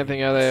saying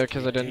anything earlier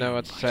because I didn't know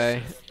what to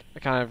say. I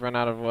kind of ran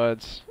out of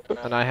words,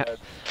 and I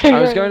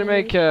was going to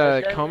make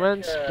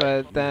comments,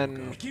 but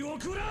then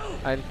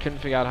I couldn't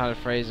figure out how to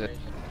phrase it.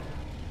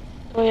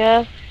 Oh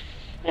yeah.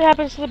 It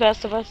happens to the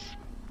best of us.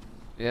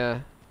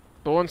 Yeah.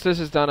 But once this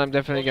is done, I'm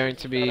definitely going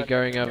to be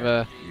going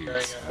over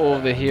all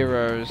the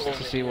heroes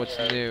to see what's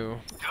new.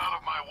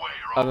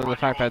 Other than the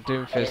fact that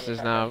Doomfist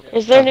is now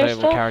Is there a new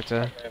playable stuff?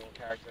 character.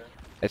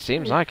 It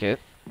seems like it.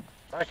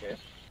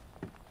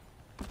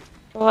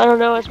 Well, I don't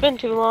know. It's been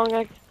too long.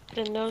 I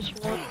didn't notice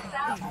from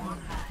that.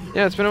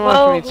 Yeah, it's been a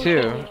while for me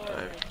Whoa. too.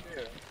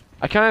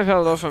 I kind of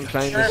held off on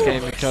playing this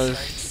game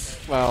because,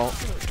 well,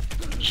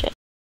 Shit.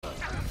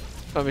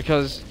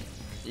 because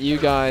you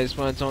guys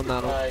weren't on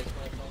that.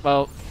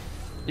 Well,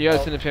 you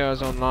guys didn't appear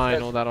as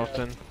online all that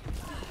often.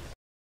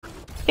 I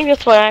think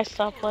that's why I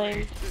stopped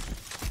playing.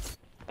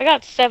 I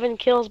got 7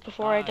 kills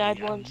before I died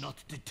am once. not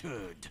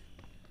deterred.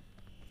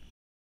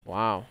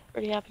 Wow.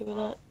 Pretty happy with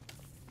that.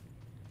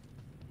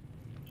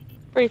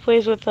 Pretty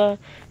pleased with the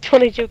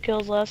 22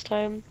 kills last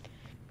time.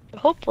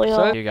 Hopefully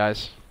So, I'll... you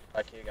guys.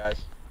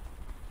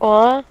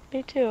 Aw,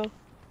 me too.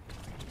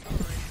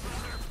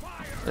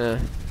 Yeah.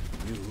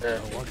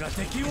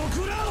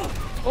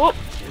 Oh!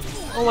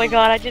 Oh my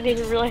god, I didn't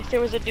even realize there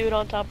was a dude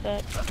on top of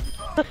that.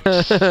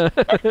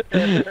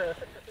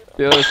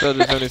 The other side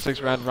is only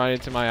 6 ran right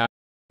into my eye.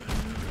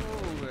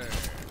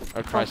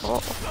 Oh Christ.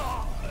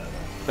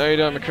 No you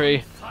don't,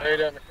 McCree.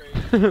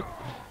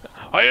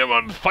 I am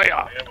on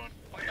fire!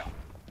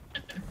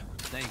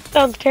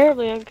 Sounds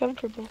terribly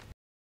uncomfortable.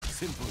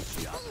 Simple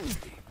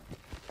geography.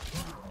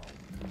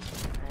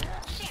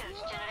 Shield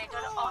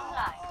generator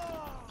online.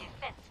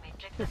 Defense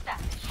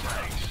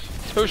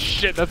Oh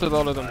shit, that's a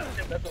lot of them.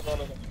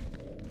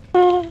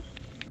 Oh,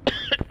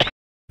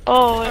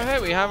 Oh hey,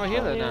 we have a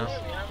healer now.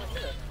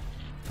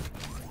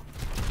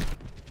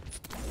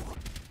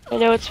 I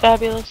know it's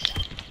fabulous.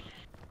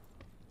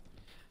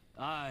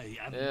 I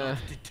am Yeah. not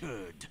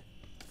deterred.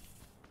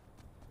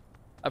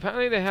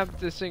 Apparently they have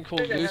this thing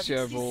called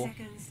Lucio 60 Ball.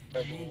 seconds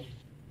remaining.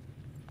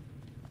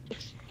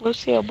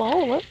 Lucio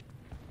Ball, what?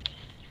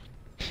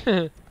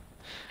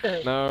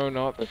 No,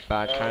 not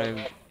that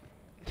kind.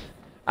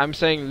 I'm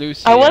saying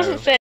Lucio. I wasn't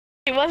saying.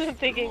 He wasn't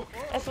thinking.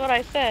 That's what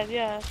I said.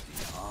 Yeah.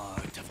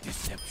 Art of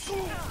deception.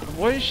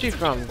 Where is she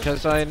from?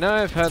 Because I know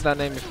I've heard that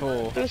name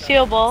before.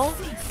 Lucio Ball.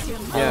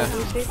 Yeah.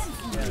 Lucy.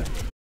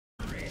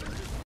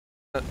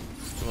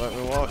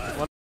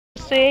 What?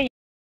 See,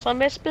 some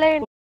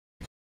misplaced.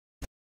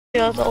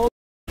 Those old.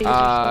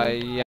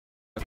 Yeah.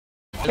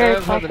 Very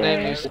I've heard the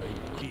name popular.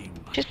 Lucy.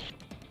 Just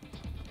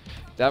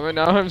Damn it,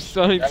 now I'm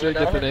starting to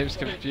get the names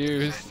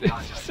confused. It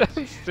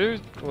sounds too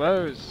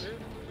close.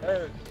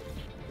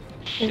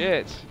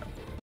 Shit.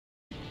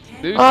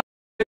 Lucy Oh.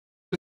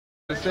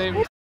 the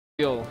same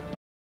deal.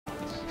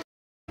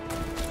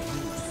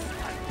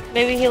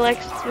 maybe he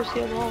likes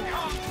Lucio Ball.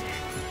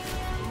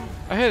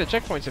 I hear the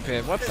checkpoints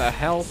appeared. What the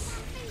hell?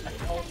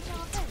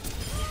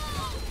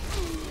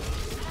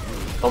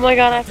 Oh my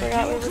god, I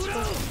forgot we were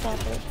supposed to stop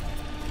it.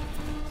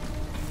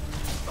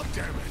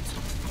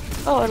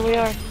 Oh, and we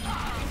are.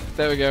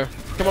 There we go.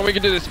 Come on, we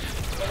can do this.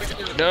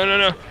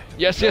 No.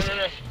 Yes.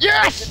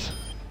 Yes!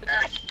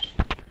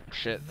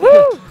 Shit.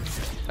 Woo!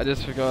 I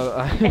just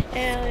forgot. Hell It's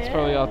yeah.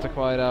 probably after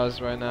quiet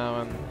hours right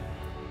now, and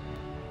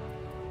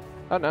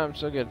oh no, I'm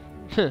so good.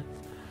 Play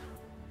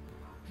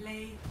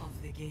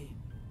of the game.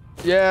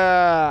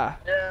 Yeah.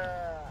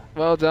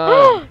 Well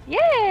done.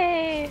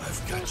 Yay!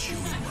 I've got you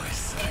in my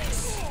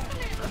sights.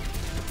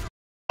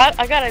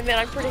 I gotta admit,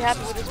 I'm pretty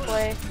happy with this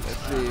play.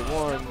 Let's see.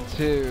 1,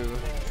 2.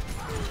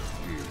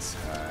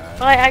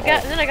 Well, I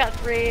got, then I got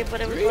 3,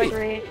 but it was like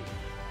 3.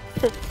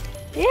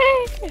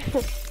 Yay!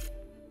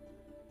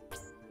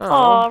 Oh,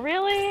 Aw,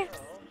 really?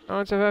 I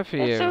want to vote for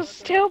you. That's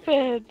so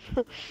stupid.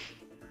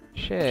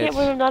 Shit. Can't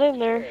believe I'm not in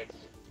there.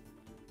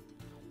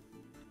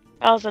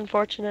 That was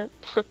unfortunate.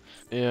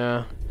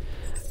 Yeah.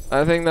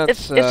 I think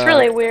that's. It's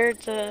really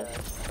weird to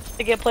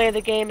get play of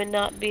the game and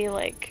not be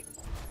like,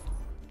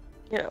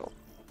 you know,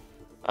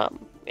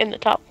 in the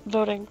top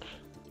voting.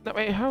 No,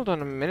 wait, hold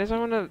on a minute. I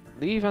want to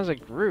leave as a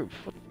group.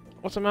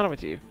 What's the matter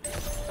with you?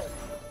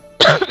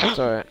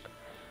 Sorry.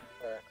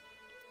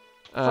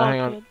 Hang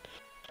on. Good.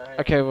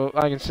 Okay, well,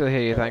 I can still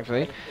hear you,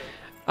 thankfully.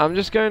 I'm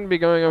just going to be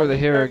going over the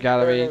hero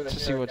gallery to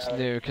see what's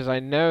new, because I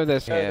know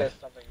there's here.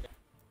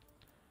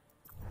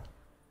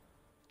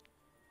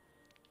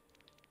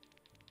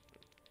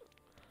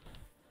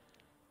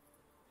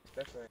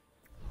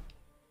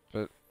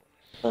 But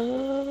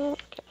Okay.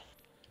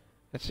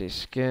 let's see,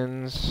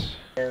 skins.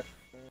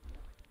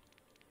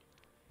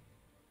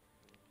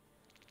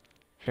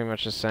 Pretty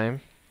much the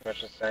same.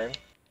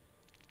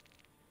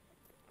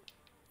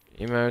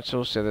 Emotes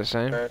also the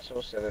same. As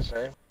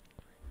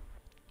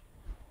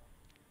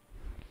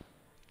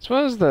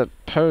well as the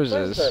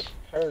poses.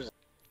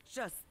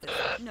 Just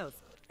no.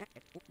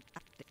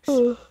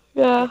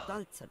 Yeah,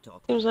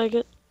 seems like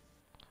it.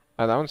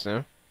 Oh, that one's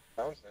new.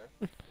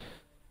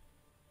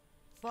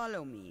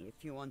 Follow me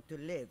if you want to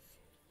live.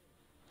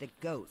 The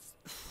ghost.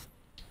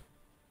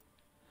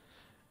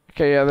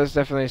 Okay, yeah, there's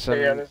definitely some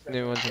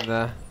new ones in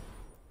there.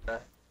 Yeah,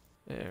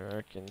 I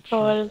reckon.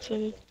 Oh, I didn't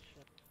see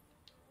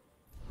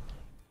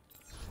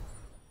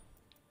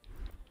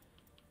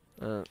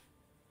it.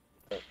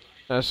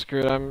 No, screw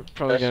it. I'm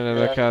probably gonna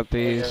look at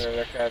these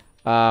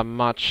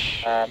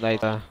much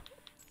later.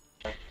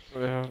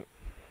 Well,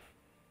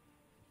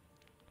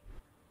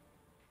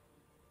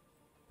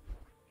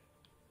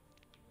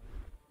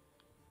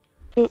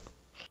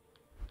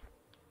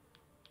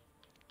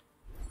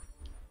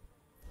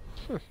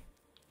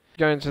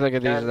 going to look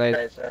at these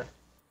later.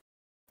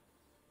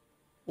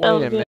 Wait a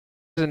minute.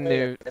 There's a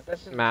new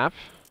map.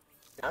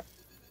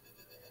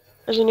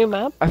 There's a new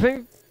map? I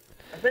think.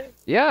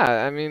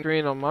 Yeah, I mean,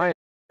 green on mine.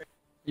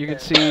 You can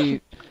see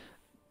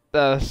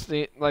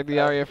the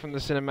area from the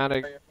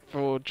cinematic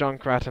for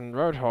Junkrat and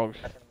Roadhog.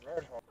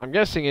 I'm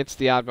guessing it's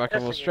the outback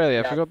of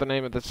Australia. I forgot the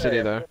name of the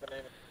city though.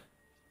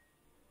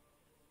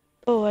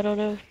 Oh, I don't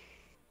know.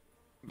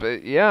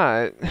 But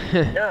yeah,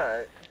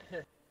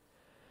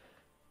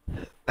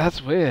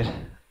 that's weird.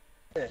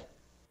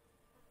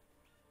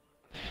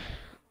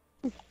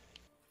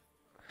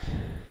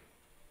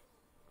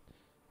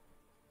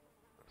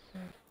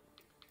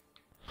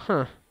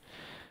 Huh.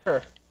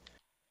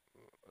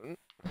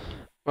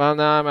 Well,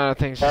 now I'm out of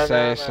things to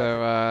say,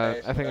 so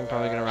I think I'm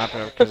probably going to wrap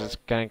it up because it's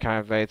getting kind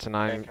of late and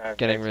I'm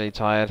getting really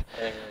tired.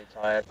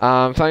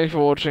 Thank you for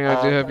watching.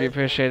 I do hope you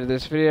appreciated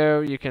this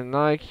video. You can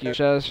like, you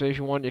share this video if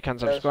you want. You can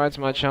subscribe to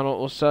my channel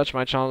or search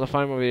my channel to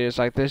find more videos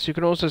like this. You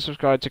can also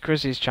subscribe to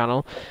Chrissy's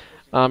channel.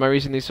 I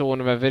recently saw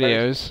one of her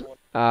videos,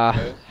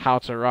 how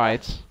to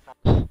write.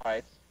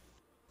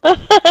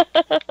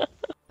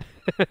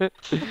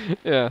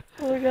 Yeah.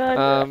 Oh my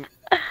god.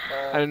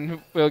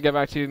 and we'll get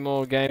back to you with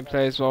more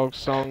gameplays, vlogs,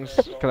 songs,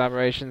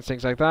 collaborations,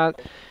 things like that.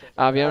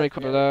 If you have any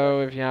comments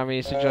below, if you have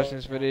any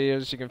suggestions for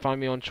videos, you can find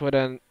me on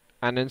Twitter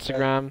and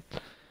Instagram.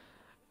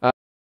 If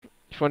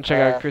you want to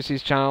check out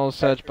Chrissy's channel,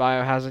 search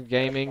Biohazard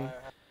Gaming.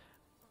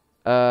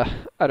 I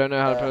don't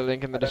know how to put a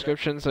link in the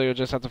description, so you'll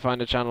just have to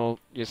find the channel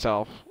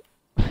yourself.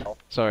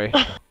 Sorry.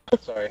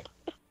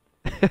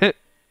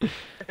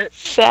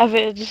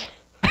 Savage.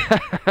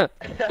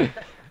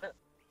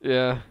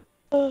 Yeah.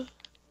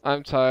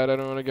 I'm tired, I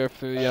don't want to go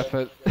through the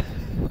effort.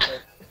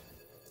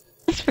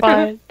 It's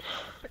fine.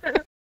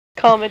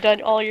 Comment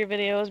on all your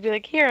videos, be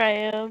like, here I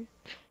am.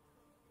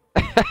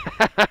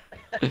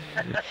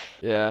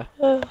 Yeah.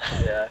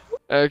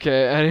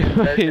 Okay,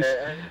 anyways,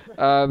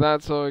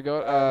 that's all we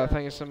got.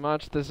 Thank you so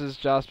much. This is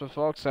Jasper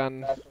Fox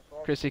and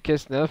Chrissy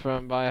Kistner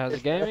from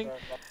Biohazard Gaming,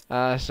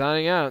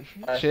 signing out.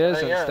 Cheers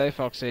and stay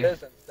foxy.